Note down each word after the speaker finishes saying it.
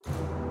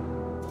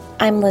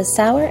I'm Liz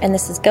Sauer, and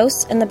this is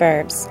Ghosts in the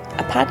Burbs,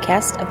 a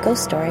podcast of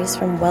ghost stories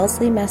from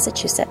Wellesley,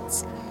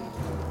 Massachusetts.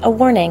 A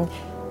warning,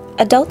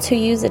 adults who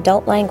use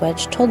adult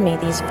language told me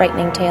these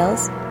frightening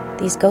tales,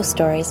 these ghost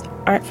stories,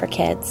 aren't for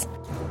kids.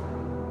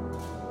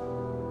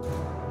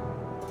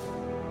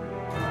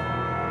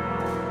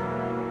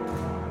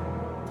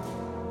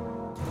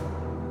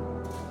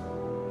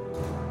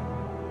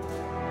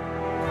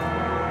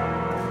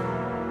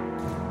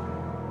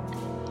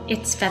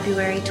 It's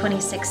February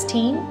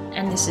 2016,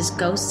 and this is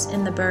Ghosts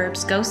in the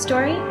Burbs Ghost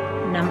Story,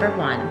 number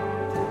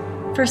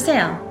 1. For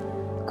sale,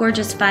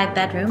 gorgeous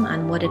 5-bedroom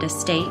on wooded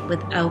estate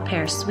with au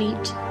pair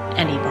suite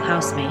and evil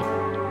housemate.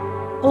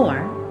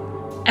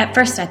 Or, at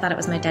first I thought it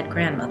was my dead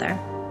grandmother.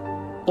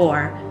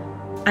 Or,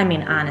 I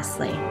mean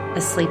honestly, a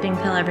sleeping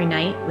pill every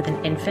night with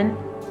an infant?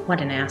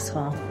 What an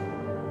asshole.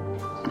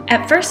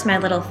 At first my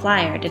little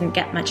flyer didn't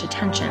get much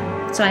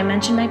attention, so I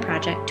mentioned my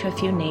project to a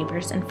few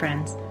neighbors and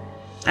friends.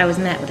 I was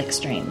met with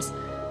extremes.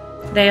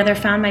 They either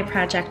found my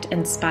project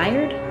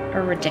inspired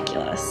or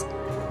ridiculous.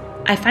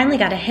 I finally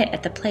got a hit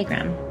at the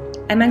playground.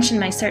 I mentioned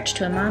my search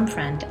to a mom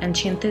friend, and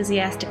she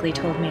enthusiastically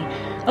told me,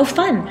 "Oh,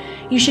 fun!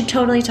 You should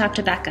totally talk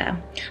to Becca.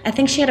 I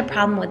think she had a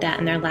problem with that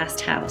in their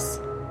last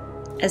house."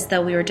 As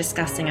though we were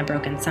discussing a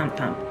broken sump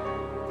pump.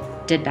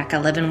 Did Becca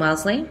live in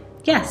Wellesley?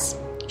 Yes,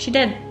 she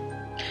did.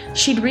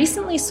 She'd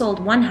recently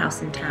sold one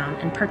house in town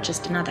and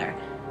purchased another.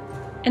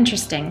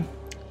 Interesting.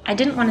 I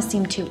didn't want to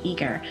seem too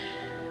eager.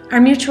 Our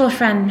mutual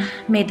friend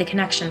made the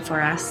connection for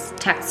us.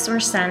 Texts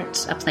were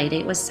sent, a play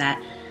date was set.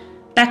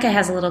 Becca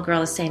has a little girl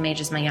the same age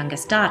as my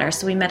youngest daughter,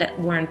 so we met at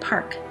Warren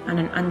Park on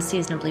an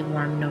unseasonably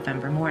warm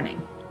November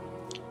morning.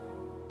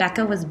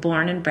 Becca was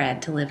born and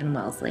bred to live in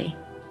Wellesley.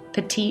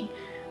 Petite,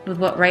 with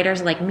what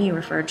writers like me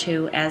refer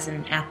to as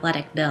an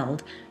athletic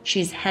build,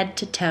 she's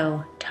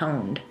head-to-toe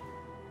toned.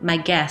 My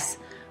guess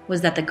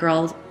was that the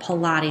girl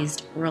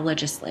Pilatesed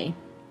religiously.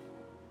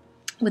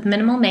 With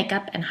minimal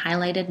makeup and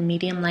highlighted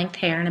medium-length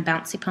hair and a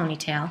bouncy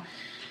ponytail,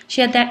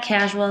 she had that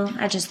casual,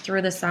 I just threw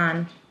this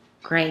on,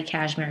 gray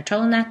cashmere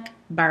turtleneck,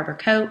 barber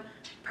coat,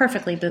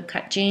 perfectly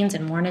bootcut jeans,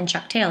 and worn-in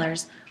Chuck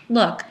Taylors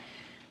look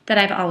that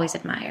I've always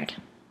admired.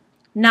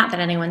 Not that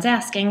anyone's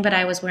asking, but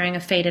I was wearing a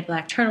faded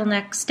black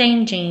turtleneck,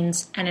 stained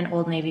jeans, and an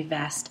Old Navy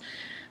vest.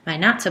 My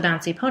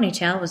not-so-bouncy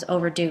ponytail was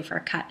overdue for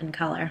a cut and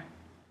color.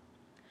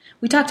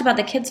 We talked about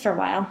the kids for a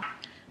while.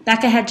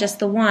 Becca had just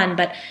the one,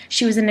 but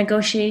she was in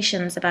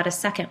negotiations about a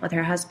second with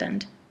her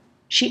husband.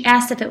 She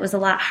asked if it was a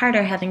lot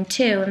harder having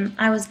two, and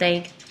I was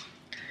vague.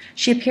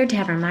 She appeared to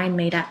have her mind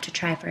made up to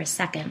try for a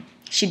second.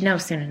 She'd know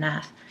soon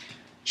enough.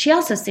 She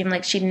also seemed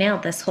like she'd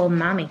nailed this whole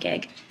mommy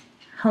gig.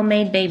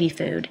 Homemade baby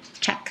food,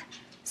 check.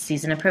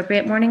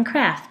 Season-appropriate morning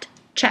craft,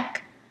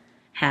 check.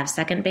 Have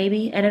second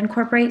baby and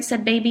incorporate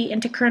said baby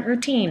into current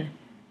routine,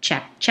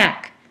 check,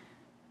 check.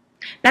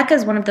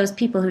 Becca's one of those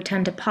people who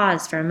tend to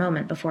pause for a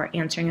moment before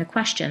answering a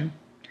question.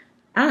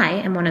 I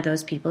am one of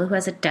those people who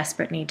has a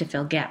desperate need to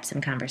fill gaps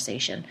in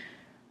conversation.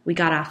 We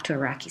got off to a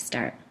rocky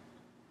start.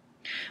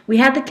 We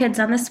had the kids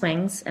on the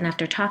swings, and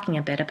after talking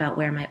a bit about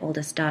where my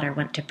oldest daughter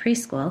went to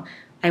preschool,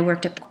 I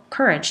worked up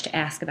courage to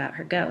ask about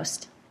her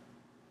ghost.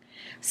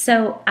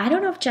 So, I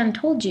don't know if Jen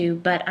told you,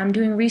 but I'm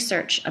doing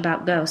research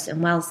about ghosts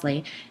in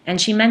Wellesley, and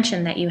she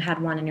mentioned that you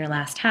had one in your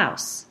last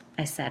house,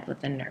 I said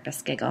with a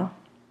nervous giggle.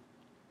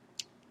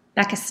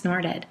 Becca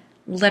snorted,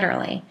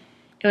 literally.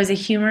 It was a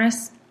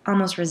humorous,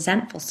 almost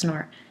resentful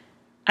snort.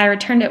 I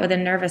returned it with a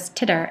nervous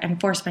titter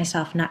and forced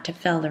myself not to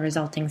fill the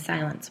resulting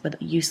silence with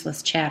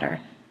useless chatter.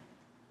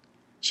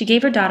 She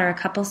gave her daughter a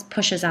couple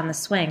pushes on the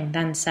swing,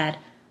 then said,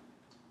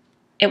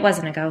 "It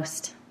wasn't a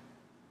ghost."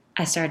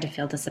 I started to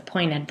feel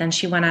disappointed. Then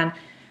she went on,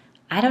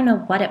 "I don't know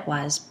what it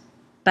was,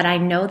 but I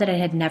know that it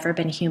had never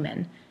been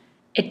human.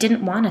 It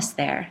didn't want us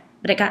there,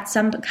 but it got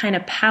some kind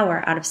of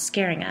power out of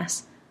scaring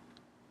us."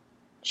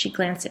 She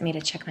glanced at me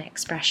to check my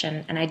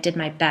expression, and I did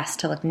my best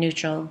to look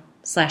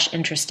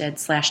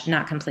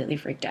neutral/interested/not completely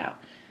freaked out.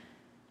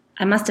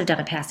 I must have done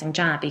a passing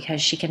job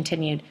because she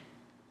continued,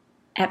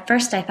 "At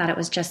first I thought it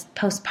was just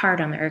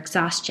postpartum or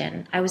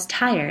exhaustion. I was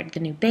tired,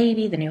 the new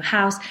baby, the new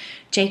house.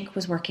 Jake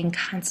was working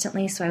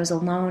constantly, so I was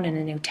alone in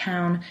a new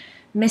town,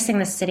 missing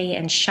the city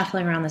and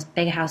shuffling around this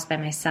big house by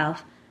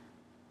myself.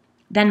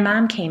 Then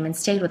Mom came and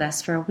stayed with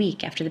us for a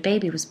week after the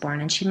baby was born,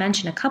 and she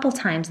mentioned a couple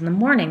times in the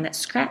morning that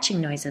scratching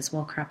noises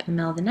woke her up in the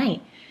middle of the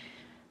night.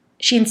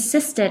 She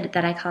insisted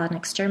that I call an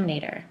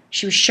exterminator.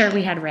 She was sure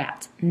we had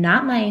rats.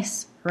 Not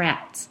mice,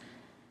 rats.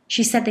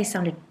 She said they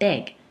sounded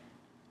big.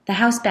 The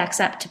house backs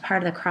up to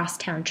part of the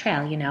crosstown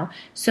trail,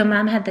 so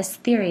Mom had this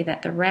theory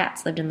that the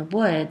rats lived in the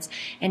woods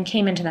and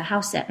came into the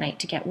house at night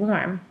to get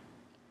warm."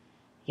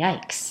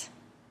 "Yikes,"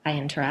 I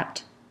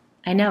interrupt.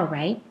 "I know,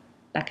 right?"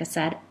 Becca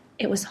said.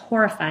 It was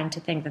horrifying to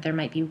think that there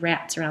might be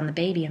rats around the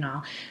baby and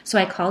all, so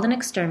I called an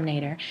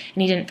exterminator,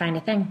 and he didn't find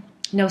a thing.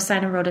 No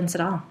sign of rodents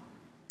at all.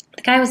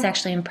 The guy was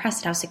actually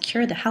impressed how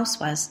secure the house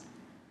was.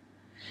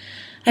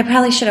 I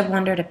probably should have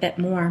wondered a bit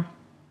more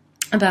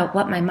about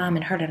what my mom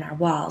had heard on our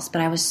walls,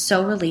 but I was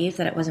so relieved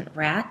that it wasn't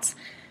rats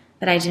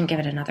that I didn't give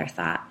it another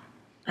thought.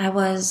 I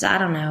was,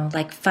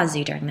 like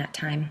fuzzy during that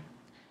time.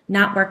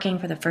 Not working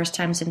for the first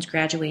time since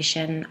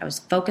graduation, I was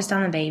focused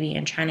on the baby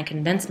and trying to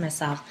convince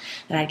myself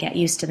that I'd get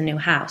used to the new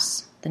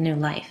house, the new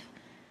life.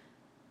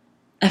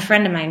 A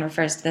friend of mine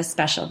refers to this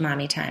special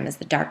mommy time as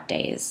the dark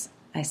days,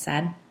 I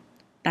said.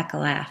 Becca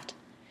laughed.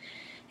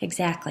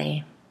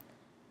 Exactly.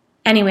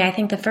 Anyway, I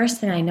think the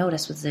first thing I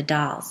noticed was the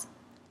dolls.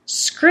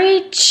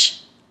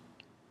 Screech!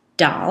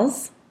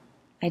 Dolls?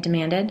 I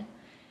demanded.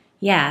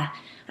 Yeah,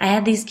 I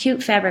had these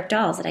cute fabric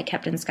dolls that I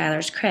kept in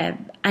Skylar's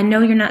crib. I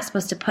know you're not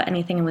supposed to put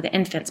anything in with the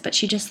infants, but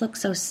she just looked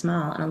so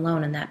small and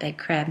alone in that big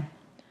crib.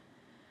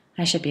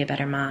 I should be a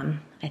better mom,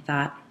 I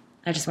thought.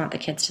 I just want the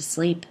kids to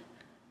sleep.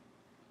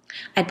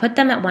 I'd put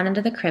them at one end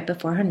of the crib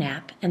before her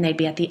nap, and they'd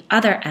be at the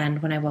other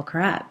end when I woke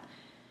her up.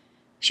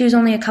 She was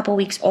only a couple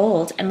weeks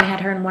old, and we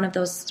had her in one of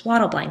those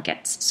swaddle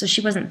blankets, so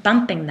she wasn't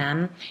bumping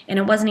them, and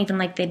it wasn't even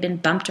like they'd been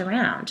bumped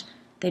around.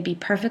 They'd be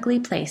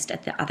perfectly placed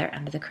at the other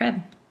end of the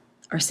crib,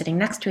 or sitting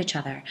next to each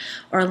other,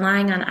 or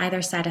lying on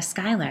either side of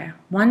Skylar.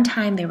 One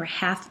time they were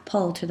half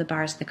pulled through the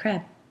bars of the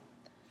crib.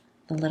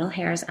 The little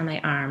hairs on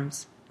my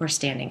arms were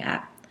standing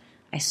up.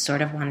 I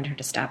sort of wanted her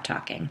to stop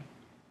talking.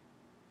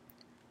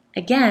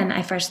 Again,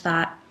 I first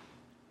thought,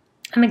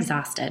 I'm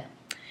exhausted,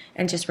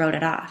 and just wrote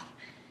it off.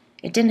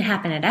 It didn't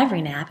happen at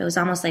every nap. It was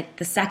almost like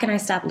the second I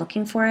stopped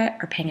looking for it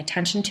or paying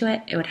attention to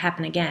it, it would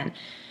happen again.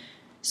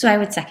 So I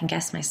would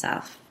second-guess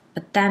myself.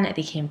 But then it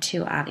became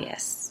too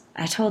obvious.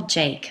 I told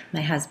Jake,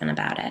 my husband,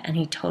 about it, and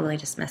he totally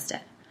dismissed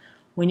it.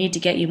 We need to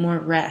get you more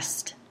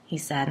rest, he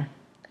said.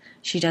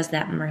 She does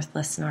that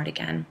mirthless snort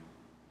again.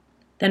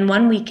 Then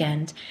one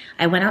weekend,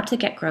 I went out to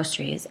get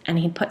groceries, and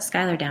he'd put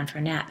Skylar down for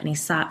a nap, and he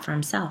saw it for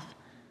himself.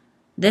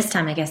 This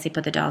time, I guess he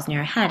put the dolls near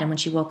her head, and when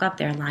she woke up,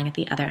 they were lying at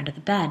the other end of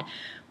the bed,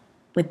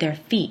 with their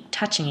feet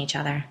touching each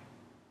other.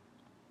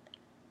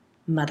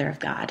 Mother of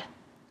God.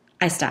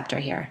 I stopped her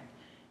here.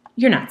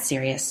 You're not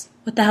serious.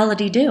 What the hell did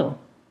he do?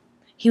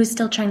 He was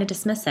still trying to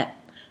dismiss it.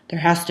 There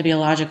has to be a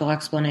logical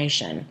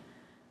explanation,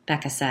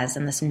 Becca says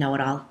in this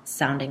know-it-all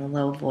sounding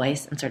low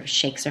voice and sort of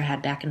shakes her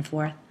head back and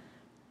forth.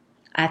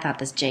 I thought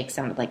this Jake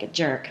sounded like a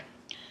jerk.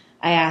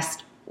 I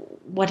asked,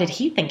 what did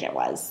he think it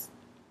was?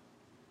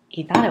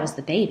 He thought it was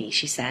the baby,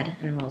 she said,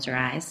 and rolls her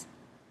eyes.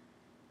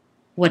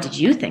 What did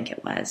you think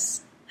it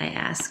was? I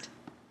asked.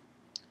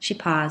 She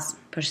paused,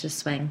 pushed the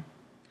swing.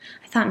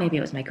 I thought maybe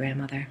it was my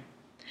grandmother.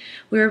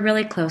 We were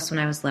really close when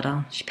I was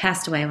little. She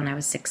passed away when I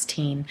was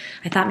 16.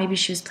 I thought maybe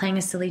she was playing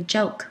a silly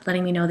joke,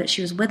 letting me know that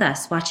she was with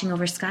us, watching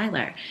over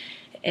Skylar.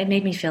 It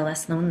made me feel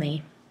less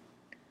lonely.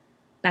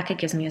 Becca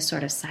gives me a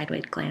sort of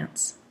sideways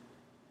glance.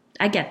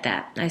 I get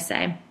that, I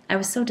say. I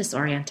was so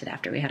disoriented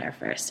after we had our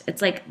first.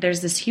 It's like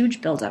there's this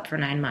huge buildup for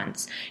 9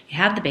 months. You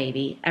have the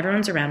baby,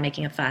 everyone's around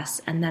making a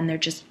fuss, and then they're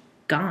just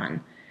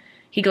gone.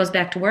 He goes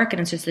back to work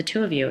and it's just the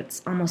two of you.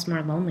 It's almost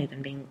more lonely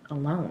than being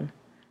alone.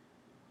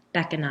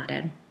 Becca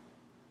nodded.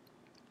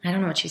 I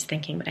don't know what she's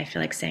thinking, but I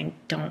feel like saying,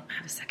 don't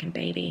have a second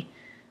baby.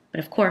 But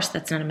of course,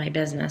 that's none of my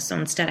business. So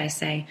instead I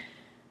say,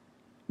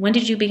 when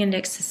did you begin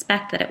to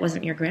suspect that it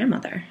wasn't your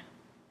grandmother?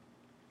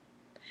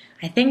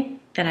 I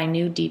think that I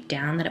knew deep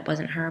down that it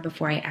wasn't her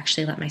before I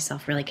actually let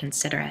myself really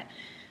consider it.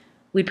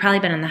 We'd probably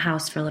been in the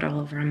house for a little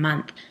over a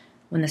month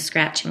when the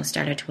scratching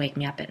started to wake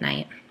me up at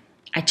night.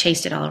 I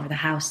chased it all over the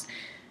house.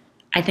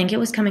 I think it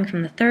was coming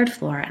from the 3rd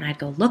floor, and I'd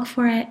go look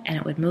for it, and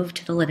it would move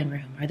to the living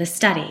room or the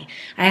study.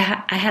 I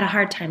had a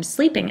hard time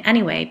sleeping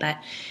anyway, but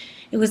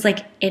it was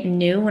like it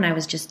knew when I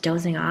was just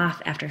dozing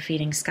off after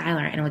feeding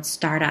Skylar, and it would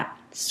start up,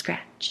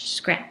 scratch,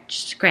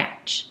 scratch,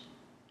 scratch.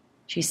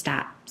 She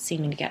stopped,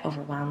 seeming to get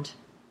overwhelmed.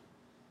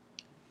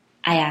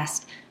 I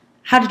asked,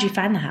 how did you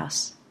find the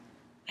house?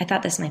 I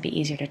thought this might be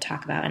easier to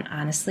talk about, and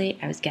honestly,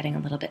 I was getting a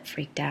little bit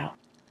freaked out.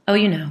 Oh,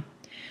 you know,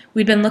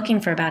 we'd been looking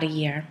for about a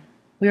year.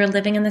 We were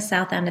living in the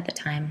South End at the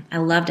time. I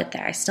loved it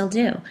there. I still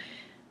do.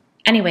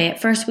 Anyway,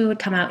 at first we would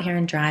come out here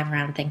and drive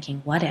around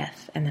thinking, what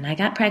if? And then I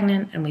got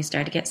pregnant and we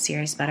started to get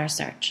serious about our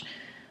search.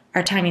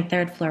 Our tiny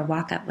 3rd floor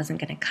walk-up wasn't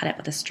going to cut it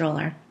with a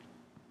stroller.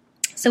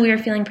 So we were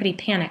feeling pretty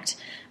panicked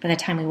by the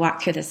time we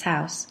walked through this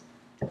house.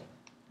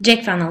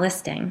 Jake found the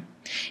listing.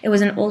 It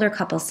was an older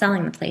couple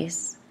selling the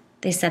place.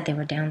 They said they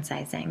were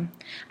downsizing.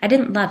 I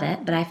didn't love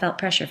it, but I felt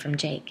pressure from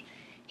Jake.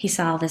 He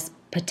saw this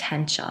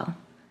potential.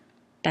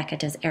 Becca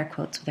does air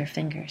quotes with her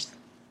fingers.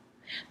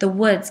 The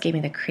woods gave me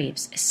the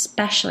creeps,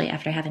 especially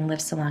after having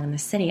lived so long in the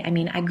city. I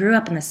mean, I grew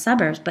up in the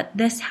suburbs, but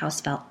this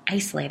house felt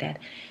isolated.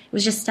 It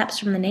was just steps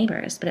from the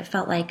neighbors, but it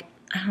felt like,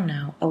 I don't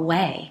know,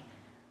 away.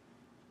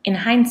 In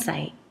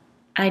hindsight,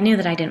 I knew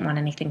that I didn't want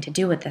anything to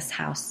do with this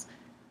house.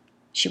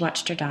 She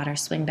watched her daughter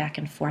swing back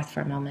and forth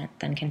for a moment,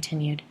 then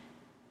continued.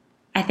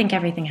 I think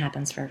everything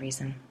happens for a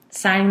reason.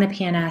 Signing the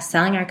PNS,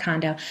 selling our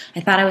condo,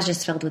 I thought I was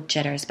just filled with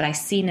jitters, but I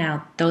see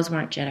now those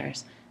weren't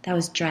jitters. That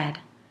was dread.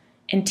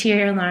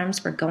 Interior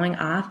alarms were going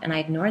off, and I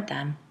ignored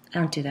them. I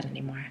don't do that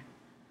anymore.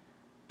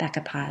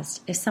 Becca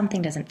paused. If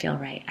something doesn't feel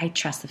right, I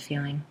trust the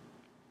feeling.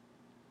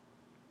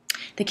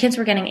 The kids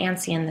were getting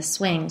antsy in the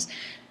swings.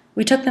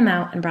 We took them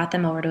out and brought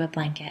them over to a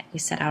blanket. We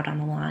sat out on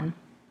the lawn.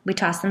 We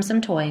tossed them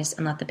some toys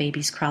and let the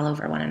babies crawl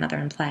over one another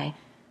and play.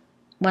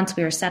 Once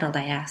we were settled,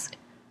 I asked,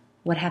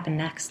 What happened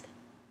next?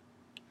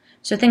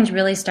 So things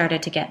really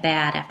started to get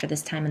bad after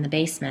this time in the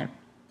basement.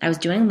 I was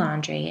doing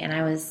laundry, and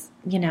I was,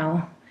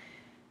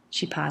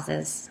 she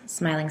pauses,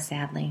 smiling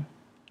sadly.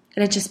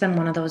 It had just been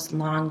one of those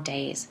long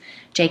days.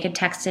 Jake had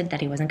texted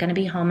that he wasn't going to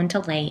be home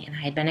until late, and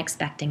I had been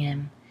expecting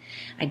him.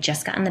 I'd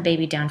just gotten the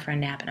baby down for a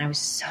nap, and I was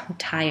so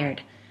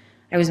tired.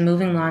 I was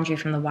moving laundry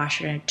from the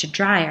washer to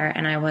dryer,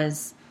 and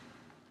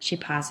she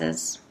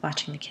pauses,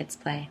 watching the kids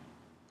play.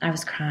 I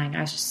was crying.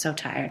 I was just so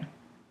tired.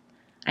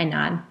 I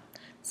nod.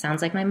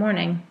 Sounds like my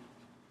morning.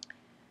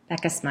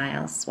 Becca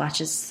smiles,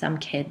 watches some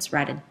kids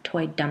ride a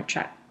toy dump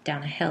truck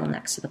down a hill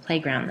next to the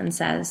playground, and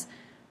says,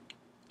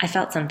 I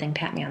felt something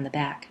pat me on the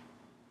back.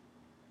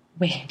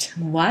 Wait,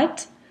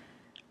 what?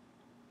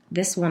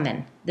 This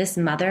woman, this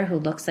mother who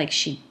looks like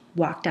she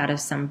walked out of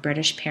some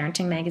British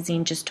parenting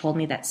magazine, just told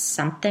me that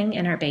something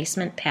in her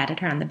basement patted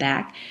her on the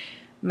back.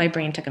 My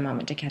brain took a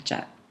moment to catch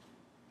up.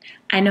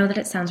 I know that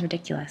it sounds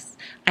ridiculous.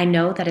 I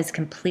know that is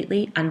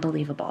completely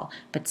unbelievable,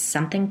 but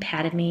something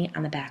patted me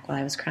on the back while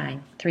I was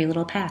crying. 3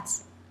 little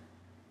pats.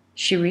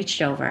 She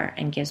reached over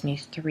and gives me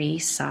 3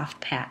 soft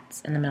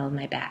pats in the middle of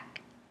my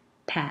back.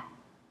 Pat,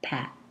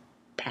 pat,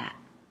 pat.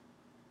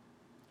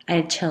 I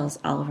had chills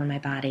all over my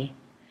body,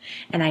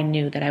 and I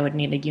knew that I would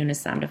need a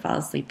unisom to fall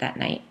asleep that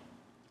night.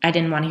 I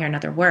didn't want to hear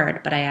another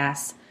word, but I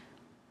asked,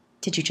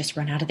 Did you just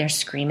run out of there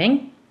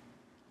screaming?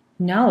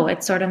 No,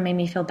 it sort of made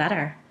me feel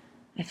better.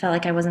 I felt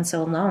like I wasn't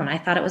so alone. I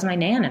thought it was my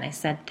Nan, and I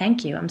said,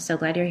 Thank you. I'm so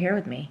glad you're here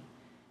with me.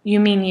 You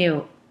mean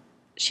you...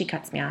 She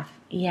cuts me off.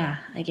 Yeah,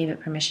 I gave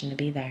it permission to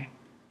be there.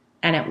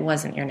 And it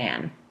wasn't your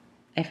Nan.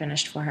 I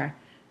finished for her.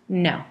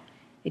 No,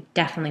 it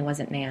definitely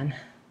wasn't Nan.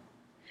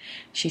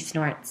 She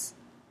snorts.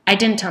 I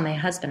didn't tell my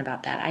husband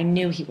about that. I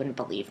knew he wouldn't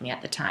believe me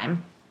at the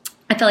time.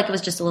 I felt like it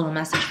was just a little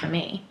message for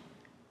me.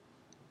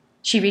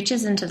 She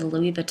reaches into the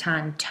Louis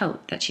Vuitton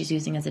tote that she's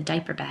using as a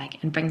diaper bag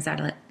and brings out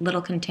a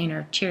little container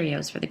of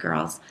Cheerios for the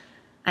girls.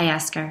 I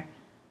ask her,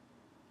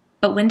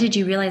 But when did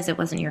you realize it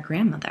wasn't your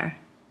grandmother?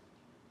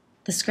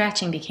 The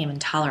scratching became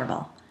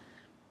intolerable.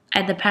 I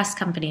had the press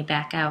company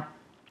back out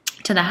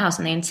to the house,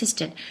 and they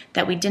insisted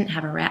that we didn't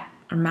have a rat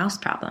or mouse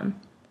problem.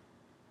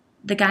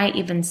 The guy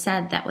even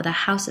said that with a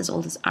house as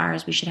old as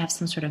ours, we should have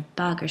some sort of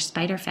bug or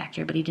spider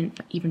factor, but he didn't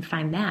even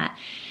find that.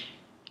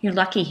 You're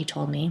lucky, he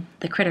told me.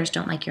 The critters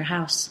don't like your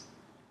house.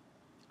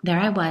 There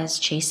I was,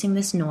 chasing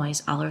this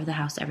noise all over the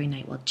house every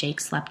night while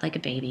Jake slept like a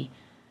baby.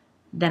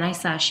 Then I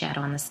saw a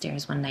shadow on the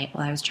stairs one night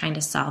while I was trying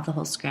to solve the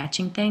whole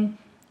scratching thing.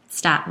 It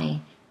stopped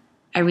me.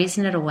 I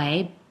reasoned it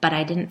away, but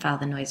I didn't follow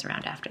the noise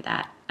around after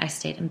that. I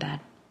stayed in bed.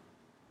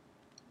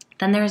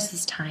 Then there was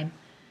this time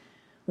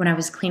when I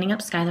was cleaning up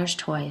Skylar's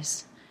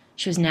toys.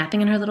 She was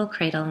napping in her little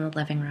cradle in the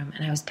living room,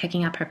 and I was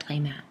picking up her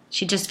playmat.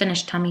 She'd just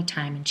finished tummy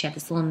time, and she had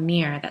this little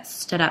mirror that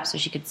stood up so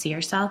she could see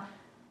herself.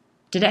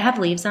 Did it have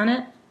leaves on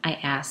it? I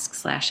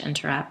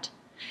ask/interrupt.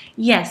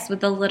 Yes, with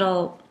the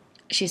little...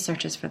 She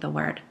searches for the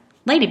word.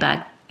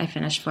 Ladybug, I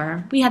finished for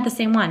her. We had the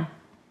same one.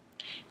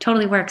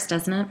 Totally works,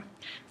 doesn't it?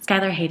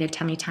 Skylar hated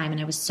tummy time, and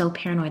I was so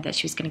paranoid that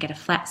she was going to get a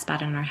flat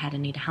spot on her head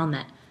and need a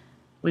helmet.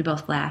 We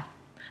both laughed.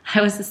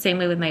 I was the same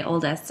way with my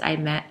oldest, I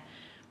admit.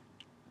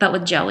 But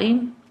with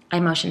Joey, I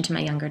motioned to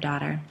my younger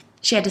daughter.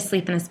 She had to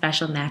sleep in a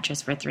special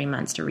mattress for 3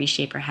 months to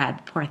reshape her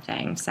head. Poor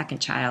thing, second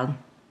child.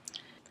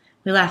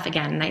 We laugh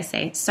again, and I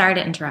say, Sorry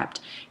to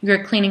interrupt. You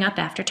were cleaning up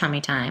after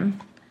tummy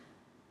time.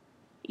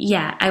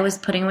 Yeah, I was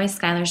putting away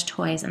Skylar's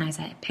toys, and as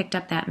I picked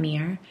up that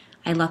mirror,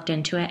 I looked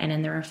into it, and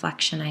in the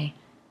reflection,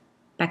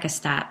 Becca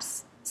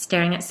stops,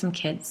 staring at some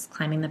kids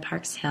climbing the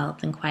park's hill,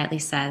 then quietly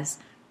says,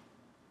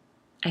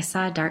 I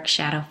saw a dark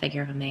shadow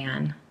figure of a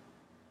man.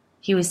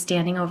 He was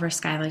standing over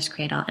Skylar's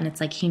cradle, and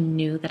it's like he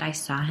knew that I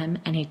saw him,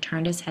 and he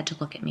turned his head to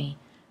look at me,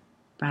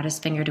 brought his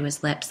finger to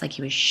his lips like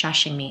he was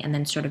shushing me, and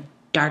then sort of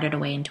darted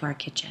away into our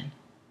kitchen.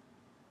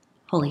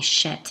 Holy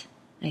shit,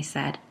 I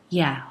said.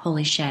 Yeah,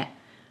 holy shit.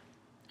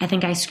 I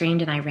think I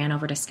screamed, and I ran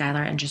over to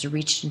Skylar and just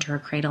reached into her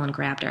cradle and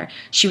grabbed her.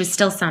 She was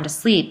still sound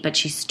asleep, but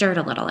she stirred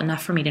a little,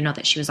 enough for me to know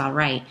that she was all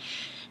right.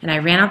 And I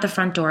ran out the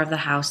front door of the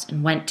house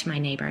and went to my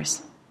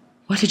neighbors.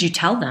 What did you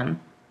tell them?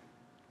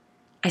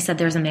 I said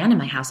there was a man in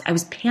my house. I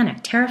was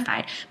panicked,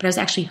 terrified, but I was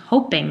actually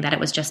hoping that it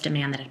was just a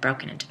man that had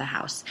broken into the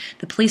house.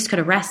 The police could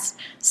arrest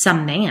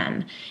some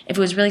man. If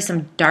it was really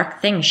some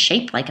dark thing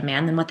shaped like a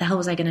man, then what the hell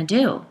was I going to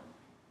do?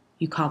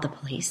 You called the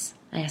police?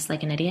 I asked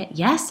like an idiot.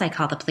 Yes, I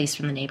called the police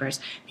from the neighbors.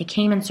 They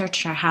came and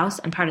searched our house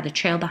and part of the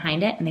trail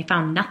behind it, and they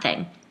found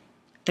nothing.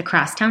 The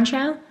Crosstown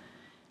Trail?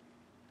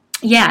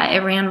 Yeah, it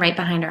ran right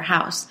behind our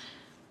house.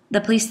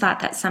 The police thought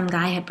that some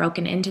guy had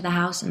broken into the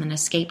house and then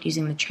escaped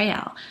using the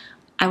trail.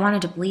 I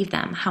wanted to believe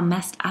them. How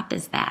messed up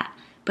is that?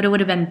 But it would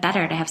have been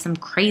better to have some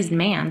crazed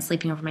man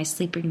sleeping over my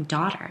sleeping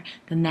daughter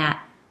than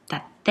that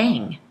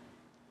thing.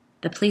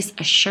 The police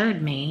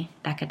assured me,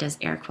 Becca does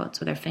air quotes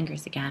with her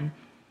fingers again,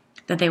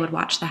 that they would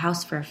watch the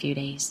house for a few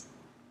days.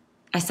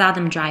 I saw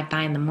them drive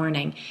by in the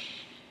morning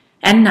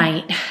and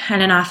night,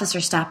 and an officer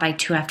stopped by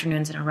 2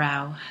 afternoons in a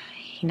row.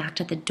 He knocked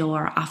at the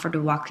door, offered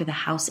to walk through the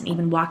house, and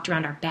even walked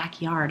around our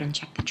backyard and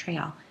checked the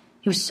trail.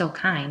 He was so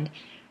kind.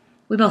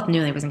 We both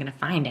knew he wasn't going to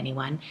find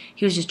anyone.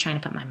 He was just trying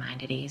to put my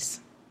mind at ease.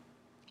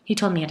 He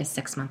told me he had a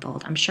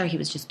 6-month-old. I'm sure he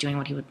was just doing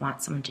what he would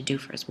want someone to do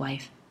for his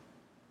wife.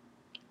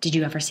 Did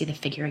you ever see the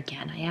figure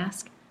again? I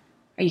asked.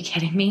 Are you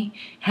kidding me?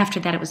 After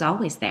that, it was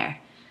always there.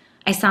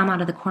 I saw him out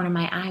of the corner of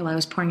my eye while I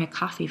was pouring a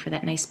coffee for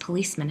that nice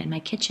policeman in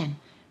my kitchen.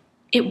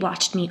 It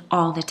watched me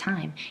all the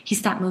time. He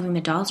stopped moving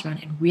the dolls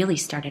around and really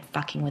started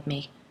fucking with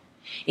me.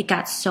 It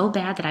got so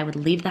bad that I would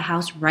leave the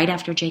house right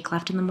after Jake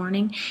left in the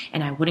morning,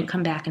 and I wouldn't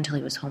come back until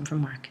he was home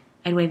from work.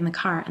 I'd wait in the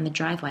car in the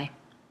driveway.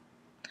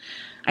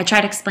 I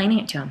tried explaining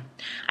it to him.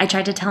 I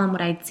tried to tell him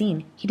what I'd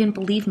seen. He didn't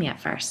believe me at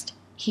first.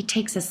 He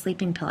takes a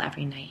sleeping pill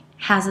every night,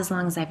 has as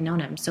long as I've known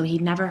him, so he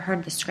never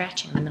heard the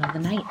scratching in the middle of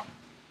the night.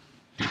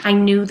 I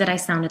knew that I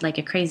sounded like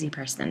a crazy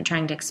person,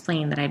 trying to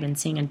explain that I'd been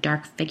seeing a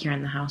dark figure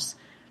in the house.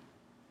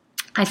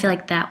 I feel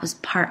like that was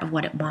part of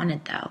what it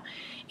wanted, though.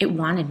 It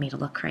wanted me to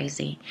look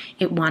crazy.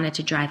 It wanted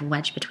to drive a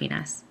wedge between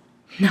us.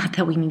 Not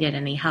that we needed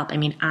any help. I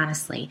mean,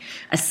 honestly,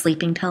 a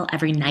sleeping pill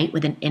every night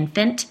with an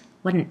infant?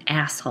 What an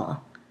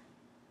asshole.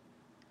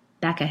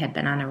 Becca had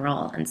been on a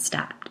roll and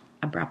stopped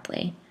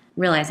abruptly,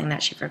 realizing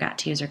that she forgot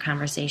to use her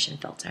conversation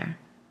filter.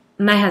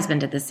 My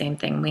husband did the same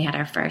thing when we had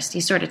our first. He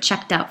sort of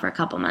checked out for a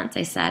couple months,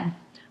 I said,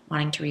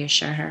 wanting to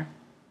reassure her.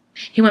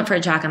 He went for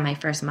a jog on my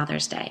first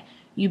Mother's Day.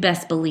 You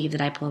best believe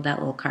that I pulled that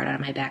little card out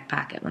of my back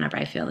pocket whenever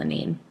I feel the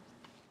need.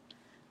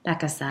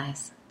 Becca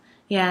sighs.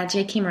 Yeah,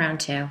 Jake came around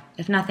too.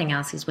 If nothing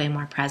else, he's way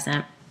more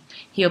present.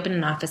 He opened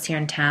an office here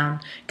in town,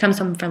 comes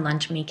home for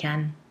lunch when he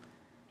can.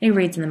 He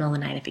reads in the middle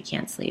of the night if he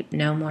can't sleep.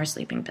 No more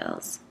sleeping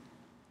pills.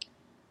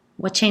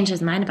 What changed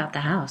his mind about the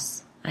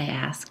house? I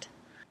asked.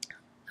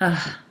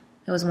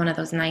 It was one of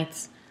those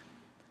nights.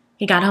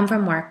 He got home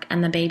from work,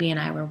 and the baby and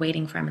I were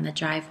waiting for him in the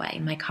driveway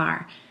in my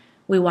car.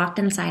 We walked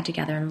inside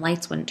together, and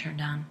lights wouldn't turn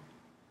on.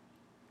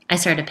 I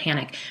started to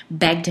panic,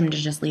 begged him to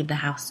just leave the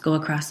house, go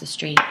across the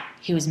street.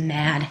 He was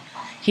mad.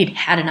 He'd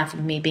had enough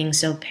of me being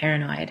so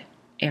paranoid,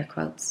 air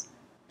quotes.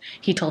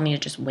 He told me to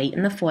just wait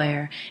in the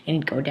foyer, and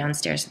he'd go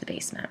downstairs to the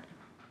basement.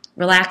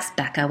 Relax,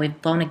 Becca,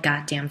 we've blown a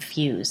goddamn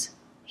fuse,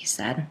 he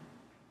said.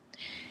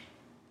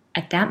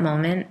 At that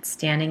moment,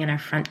 standing in our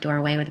front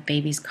doorway with the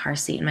baby's car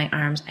seat in my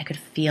arms, I could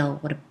feel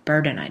what a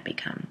burden I'd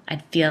become. I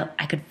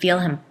could feel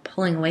him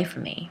pulling away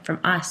from me, from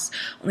us,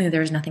 only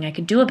there was nothing I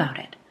could do about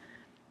it.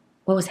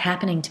 What was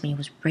happening to me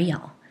was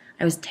real.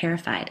 I was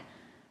terrified.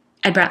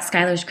 I brought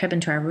Skylar's crib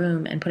into our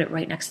room and put it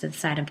right next to the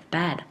side of the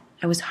bed.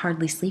 I was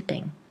hardly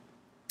sleeping.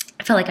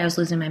 I felt like I was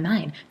losing my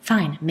mind.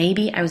 Fine,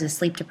 maybe I was a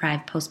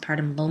sleep-deprived,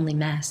 postpartum, lonely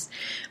mess,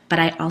 but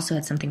I also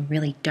had something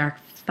really dark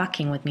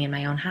fucking with me in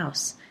my own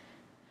house.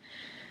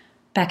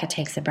 Becca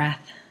takes a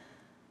breath.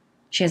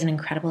 She has an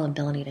incredible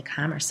ability to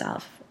calm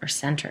herself or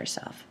center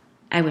herself.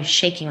 I was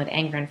shaking with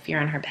anger and fear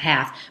on her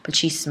behalf, but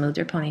she smoothed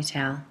her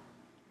ponytail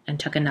and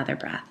took another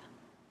breath.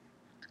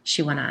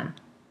 She went on.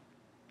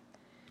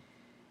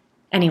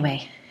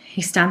 Anyway,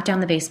 he stomped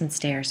down the basement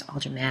stairs, all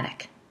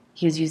dramatic.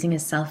 He was using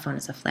his cell phone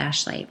as a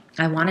flashlight.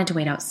 I wanted to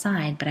wait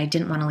outside, but I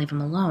didn't want to leave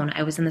him alone.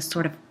 I was in this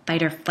sort of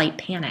fight-or-flight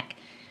panic.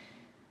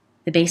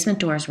 The basement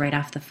door is right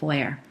off the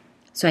foyer,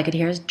 so I could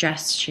hear his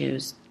dress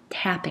shoes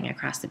tapping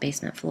across the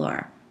basement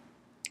floor.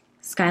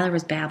 Skylar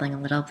was babbling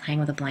a little, playing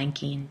with a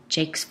blankie, and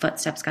Jake's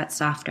footsteps got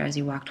softer as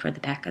he walked toward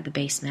the back of the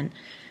basement.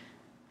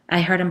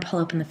 I heard him pull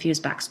open the fuse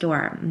box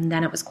door, and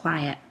then it was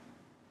quiet.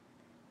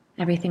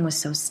 Everything was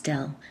so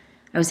still.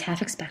 I was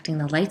half expecting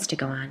the lights to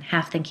go on,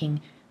 half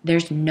thinking,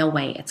 there's no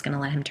way it's going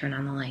to let him turn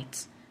on the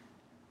lights.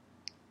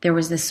 There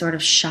was this sort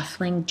of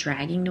shuffling,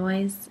 dragging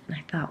noise, and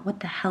I thought,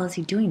 what the hell is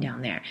he doing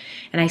down there?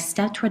 And I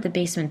stepped toward the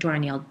basement door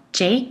and yelled,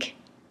 Jake?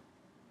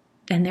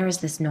 Then there was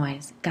this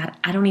noise. God,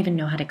 I don't even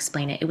know how to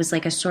explain it. It was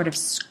like a sort of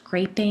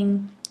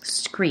scraping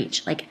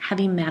screech, like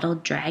heavy metal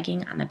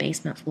dragging on the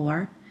basement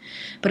floor,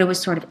 but it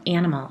was sort of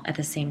animal at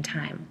the same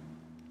time.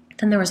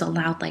 Then there was a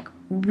loud,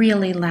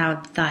 really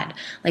loud thud,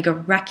 like a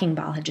wrecking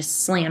ball had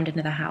just slammed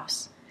into the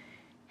house.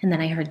 And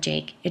then I heard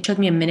Jake. It took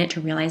me a minute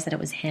to realize that it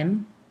was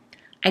him.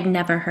 I'd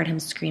never heard him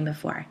scream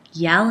before.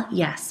 Yell,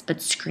 yes,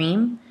 but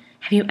scream?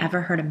 Have you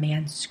ever heard a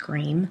man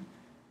scream?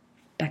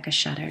 Becca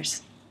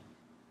shudders.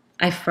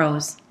 I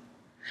froze.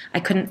 I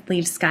couldn't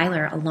leave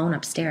Skylar alone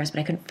upstairs, but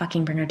I couldn't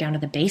fucking bring her down to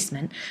the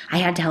basement. I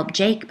had to help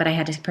Jake, but I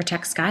had to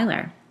protect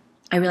Skylar.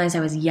 I realized I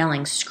was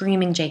yelling,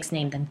 screaming Jake's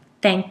name. Then,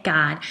 thank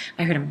God,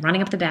 I heard him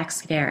running up the back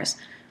stairs.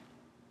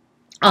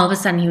 All of a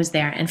sudden, he was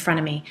there, in front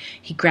of me.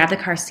 He grabbed the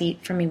car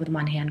seat from me with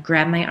one hand,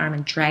 grabbed my arm,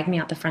 and dragged me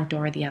out the front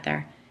door with the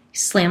other. He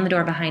slammed the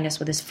door behind us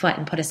with his foot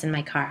and put us in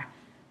my car.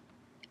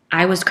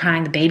 I was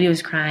crying. The baby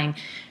was crying.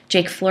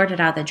 Jake floored it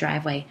out of the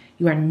driveway.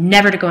 You are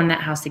never to go in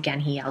that house again,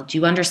 he yelled. Do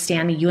you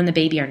understand me? You and the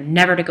baby are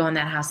never to go in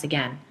that house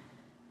again.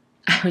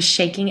 I was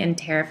shaking and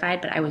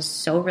terrified, but I was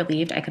so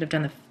relieved I could have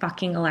done the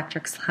fucking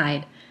electric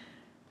slide.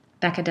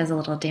 Becca does a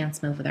little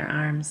dance move with her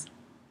arms.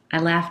 I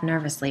laughed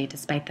nervously,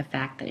 despite the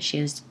fact that she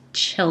has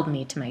chilled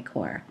me to my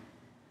core.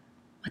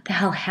 What the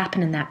hell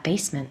happened in that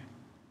basement?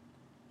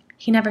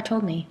 He never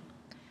told me.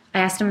 I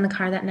asked him in the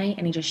car that night,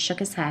 and he just shook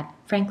his head.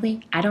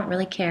 Frankly, I don't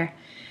really care.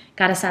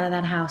 Got us out of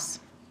that house.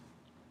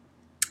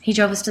 He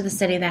drove us to the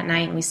city that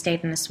night, and we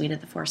stayed in a suite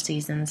at the Four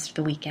Seasons for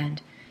the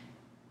weekend.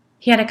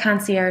 He had a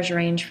concierge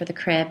arranged for the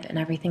crib and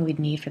everything we'd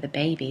need for the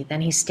baby.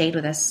 Then he stayed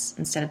with us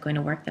instead of going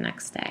to work the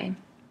next day.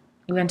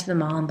 We went to the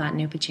mall and bought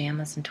new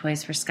pajamas and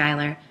toys for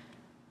Skylar.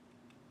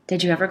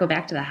 Did you ever go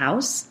back to the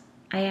house?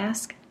 I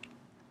asked.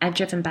 I've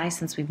driven by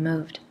since we've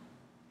moved.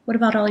 What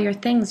about all your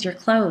things, your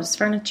clothes,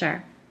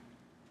 furniture?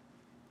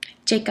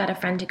 Jake got a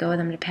friend to go with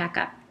him to pack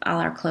up all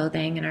our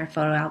clothing and our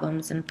photo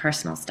albums and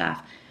personal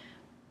stuff,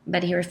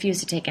 but he refused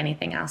to take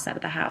anything else out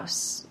of the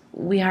house.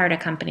 We hired a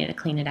company to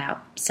clean it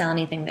out, sell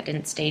anything that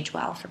didn't stage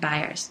well for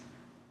buyers.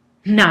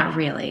 Not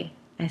really,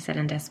 I said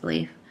in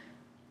disbelief.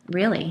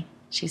 Really,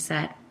 she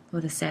said,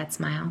 with a sad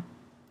smile.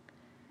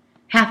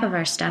 Half of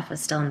our stuff was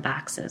still in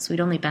boxes.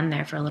 We'd only been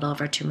there for a little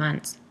over 2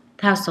 months.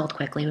 The house sold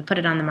quickly. We put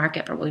it on the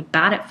market for what we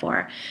bought it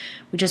for.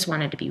 We just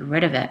wanted to be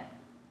rid of it.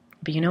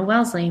 But you know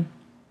Wellesley.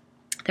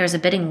 There was a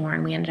bidding war,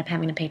 and we ended up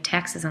having to pay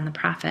taxes on the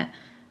profit.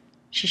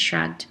 She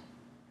shrugged.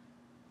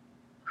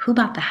 Who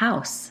bought the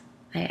house?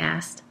 I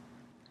asked.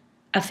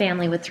 A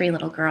family with 3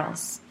 little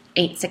girls,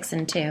 8, 6,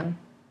 and 2,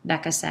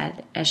 Becca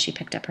said as she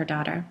picked up her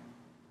daughter.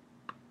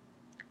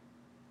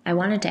 I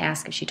wanted to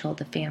ask if she told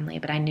the family,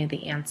 but I knew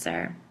the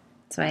answer.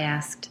 So I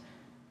asked,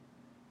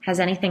 has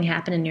anything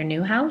happened in your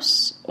new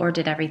house, or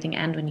did everything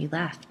end when you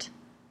left?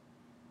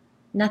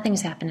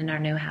 Nothing's happened in our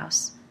new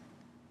house,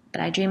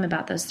 but I dream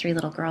about those 3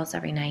 little girls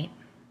every night.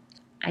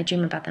 I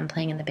dream about them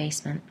playing in the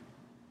basement.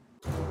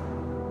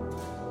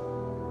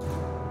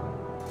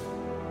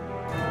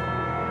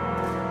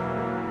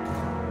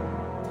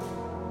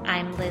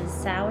 I'm Liz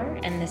Sauer,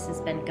 and this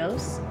has been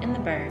Ghosts in the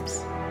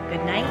Burbs.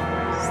 Good night,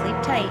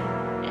 sleep tight,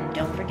 and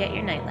don't forget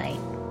your nightlight.